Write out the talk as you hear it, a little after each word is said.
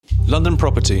London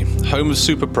Property, home of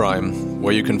Super Prime,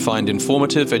 where you can find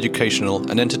informative, educational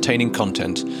and entertaining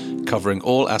content covering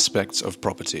all aspects of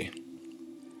property.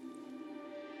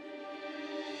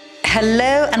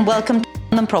 Hello and welcome to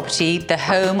London Property, the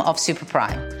home of Super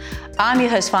Prime. I'm your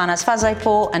host Farnaz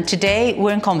Fazaipour, and today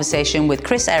we're in conversation with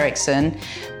Chris Eriksson,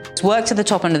 who's worked at the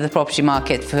top end of the property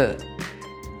market for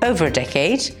over a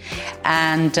decade,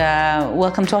 and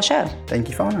welcome to our show. Thank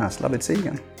you, Farnaz. Lovely to see you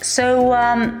again. So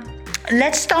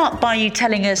let's start by you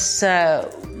telling us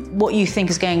what you think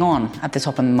is going on at the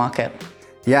top end of the market.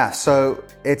 Yeah, so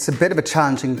it's a bit of a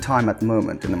challenging time at the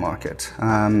moment in the market.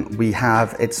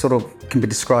 It sort of can be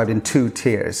described in two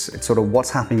tiers. It's sort of what's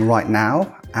happening right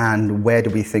now and where do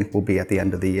we think we'll be at the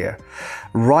end of the year.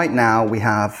 Right now, we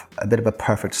have a bit of a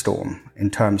perfect storm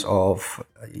in terms of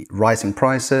rising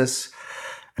prices,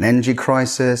 an energy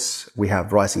crisis, we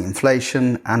have rising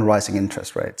inflation and rising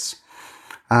interest rates.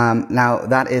 Now,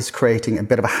 that is creating a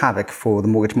bit of a havoc for the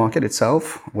mortgage market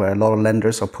itself, where a lot of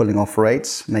lenders are pulling off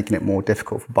rates, making it more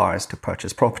difficult for buyers to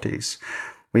purchase properties.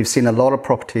 We've seen a lot of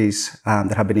properties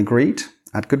that have been agreed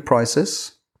at good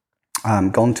prices,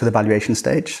 gone to the valuation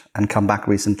stage and come back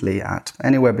recently at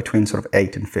anywhere between sort of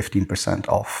 8 and 15%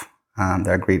 off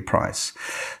their agreed price.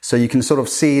 So you can sort of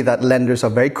see that lenders are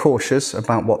very cautious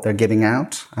about what they're giving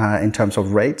out in terms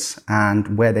of rates,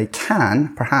 and where they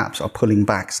can, perhaps, are pulling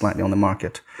back slightly on the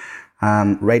market.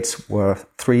 Rates were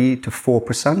 3 to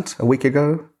 4% a week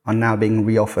ago, are now being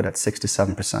reoffered at 6 to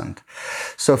 7%.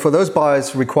 So for those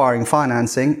buyers requiring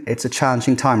financing, it's a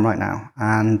challenging time right now.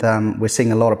 And we're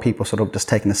seeing a lot of people sort of just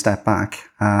taking a step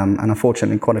back. And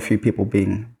unfortunately, quite a few people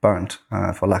being burnt,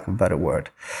 for lack of a better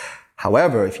word.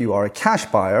 However, if you are a cash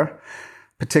buyer,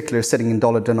 particularly sitting in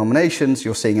dollar denominations,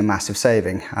 you're seeing a massive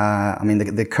saving.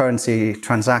 The currency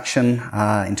transaction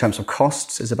in terms of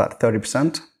costs is about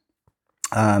 30%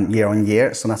 year on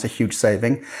year. So that's a huge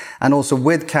saving. And also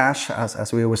with cash,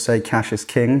 as we always say, cash is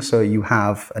king. So you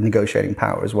have a negotiating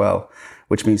power as well,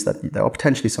 which means that there are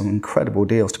potentially some incredible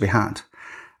deals to be had.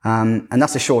 And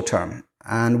that's the short term.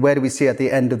 And where do we see at the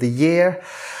end of the year?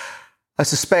 I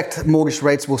suspect mortgage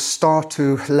rates will start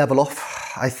to level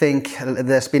off. I think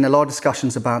there's been a lot of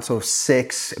discussions about sort of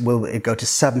 6, will it go to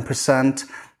 7%?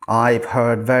 I've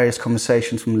heard various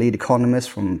conversations from lead economists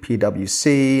from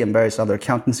PwC and various other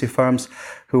accountancy firms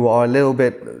who are a little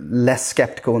bit less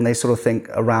skeptical, and they sort of think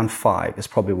around 5 is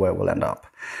probably where we'll end up.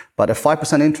 But a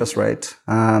 5% interest rate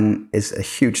is a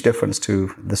huge difference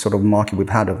to the sort of market we've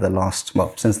had over the last,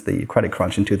 since the credit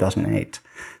crunch in 2008.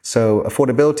 So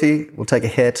affordability will take a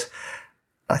hit.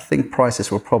 I think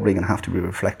prices were probably going to have to be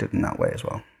reflected in that way as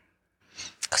well.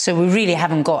 So we really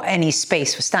haven't got any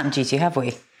space for stamp duty, have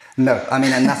we? No, and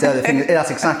that's the other thing.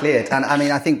 That's exactly it. And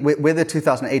I think with the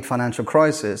 2008 financial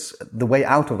crisis, the way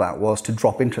out of that was to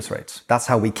drop interest rates. That's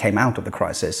how we came out of the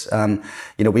crisis.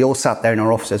 We all sat there in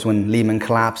our offices when Lehman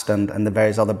collapsed and the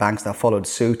various other banks that followed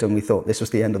suit, and we thought this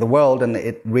was the end of the world, and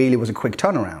it really was a quick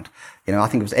turnaround. I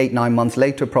think it was 8-9 months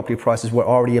later, property prices were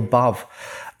already above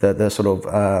the sort of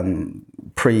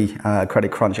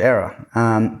pre-credit crunch era.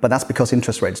 But that's because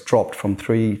interest rates dropped from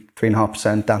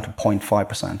 3.5% down to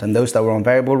 0.5%. And those that were on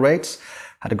variable rates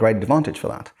had a great advantage for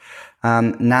that.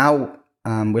 Now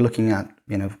we're looking at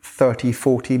 30,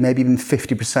 40, maybe even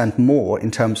 50% more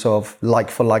in terms of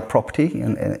like-for-like property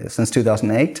since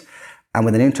 2008. And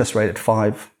with an interest rate at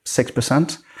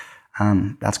 5-6%,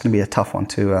 that's going to be a tough one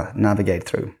to navigate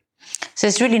through. So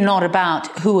it's really not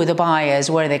about who are the buyers,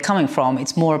 where they're coming from.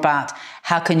 It's more about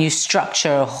how can you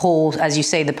structure a whole, as you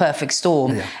say, the perfect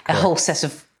storm, a whole set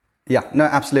of... Yeah, no,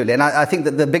 absolutely. And I think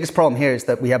that the biggest problem here is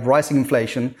that we have rising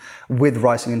inflation with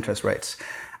rising interest rates.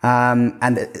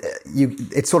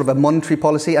 It's sort of a monetary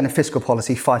policy and a fiscal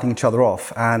policy fighting each other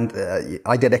off. And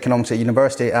I did economics at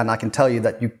university, and I can tell you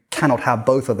that you cannot have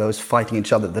both of those fighting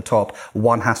each other at the top.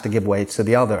 One has to give way to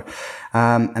the other.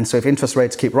 And so if interest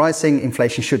rates keep rising,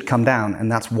 inflation should come down.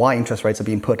 And that's why interest rates are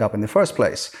being put up in the first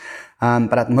place.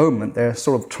 But at the moment, they're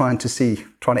sort of trying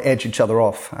to edge each other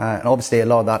off. And obviously, a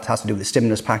lot of that has to do with the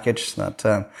stimulus package that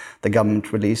the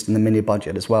government released in the mini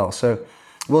budget as well. So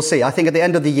we'll see. I think at the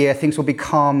end of the year, things will be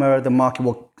calmer. The market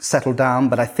will settle down.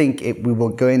 But I think we will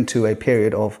go into a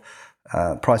period of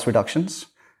price reductions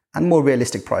and more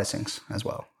realistic pricings as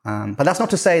well. But that's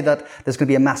not to say that there's going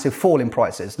to be a massive fall in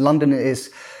prices. London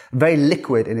is very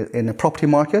liquid in the property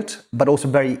market, but also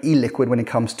very illiquid when it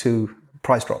comes to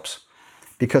price drops.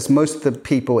 Because most of the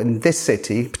people in this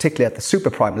city, particularly at the super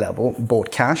prime level,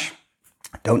 bought cash,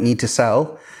 don't need to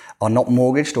sell, are not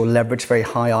mortgaged or leveraged very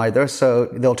high either. So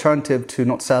the alternative to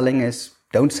not selling is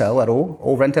don't sell at all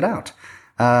or rent it out.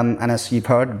 And as you've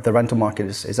heard, the rental market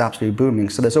is absolutely booming.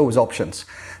 So there's always options.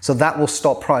 So that will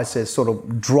stop prices sort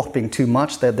of dropping too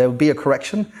much. There will be a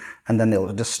correction, and then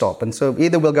they'll just stop. And so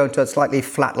either we'll go into a slightly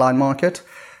flatline market,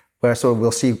 where sort of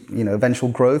we'll see eventual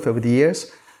growth over the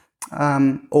years,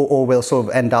 or we'll sort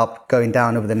of end up going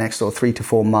down over the next sort of 3 to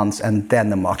 4 months, and then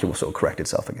the market will sort of correct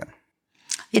itself again.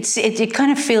 It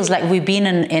kind of feels like we've been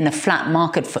in a flat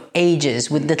market for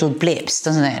ages with little blips,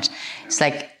 doesn't it? It's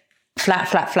like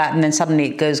flat, and then suddenly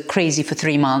it goes crazy for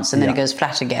 3 months, and then it goes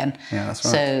flat again. Yeah, that's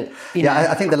right. So,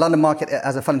 I think the London market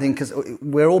has a funny thing, because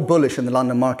we're all bullish in the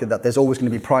London market that there's always going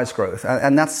to be price growth,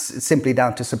 and that's simply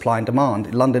down to supply and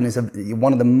demand. London is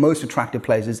one of the most attractive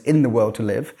places in the world to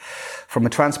live. From a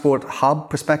transport hub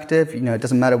perspective, it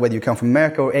doesn't matter whether you come from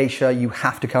America or Asia, you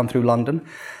have to come through London.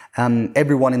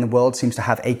 Everyone in the world seems to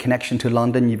have a connection to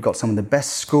London. You've got some of the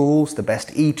best schools, the best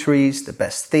eateries, the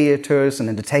best theatres and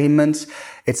entertainments.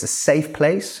 It's a safe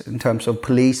place in terms of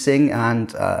policing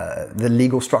and the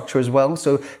legal structure as well.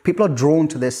 So people are drawn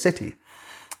to this city.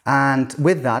 And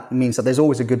with that means that there's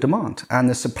always a good demand. And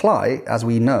the supply, as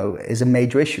we know, is a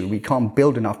major issue. We can't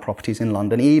build enough properties in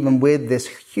London. Even with this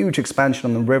huge expansion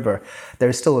on the river, there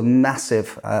is still a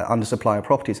massive undersupply of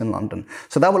properties in London.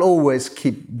 So that will always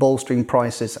keep bolstering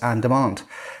prices and demand.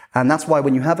 And that's why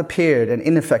when you have an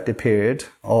ineffective period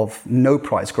of no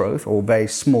price growth, or very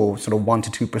small, sort of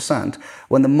 1% to 2%,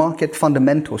 when the market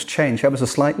fundamentals change ever so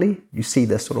slightly, you see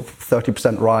this sort of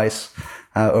 30% rise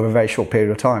over a very short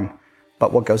period of time.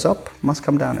 But what goes up must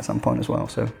come down at some point as well.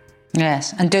 So,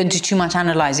 yes, and don't do too much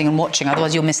analysing and watching,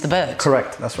 otherwise you'll miss the boat.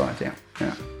 Correct, that's right, yeah.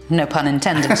 No pun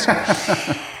intended.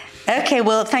 Okay,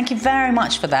 well, thank you very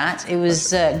much for that. It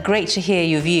was great to hear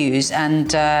your views,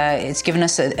 and it's given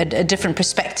us a different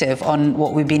perspective on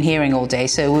what we've been hearing all day.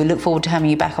 So we look forward to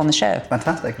having you back on the show.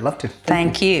 Fantastic, I'd love to.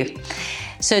 Thank you.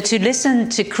 So to listen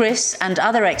to Chris and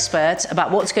other experts about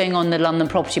what's going on in the London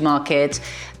property market,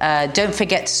 don't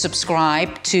forget to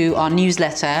subscribe to our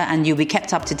newsletter, and you'll be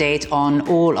kept up to date on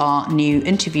all our new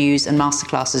interviews and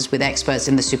masterclasses with experts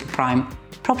in the super prime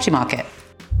property market.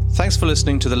 Thanks for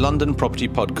listening to the London Property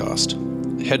Podcast.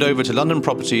 Head over to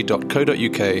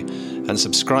londonproperty.co.uk and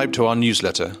subscribe to our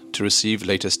newsletter to receive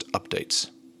latest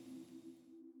updates.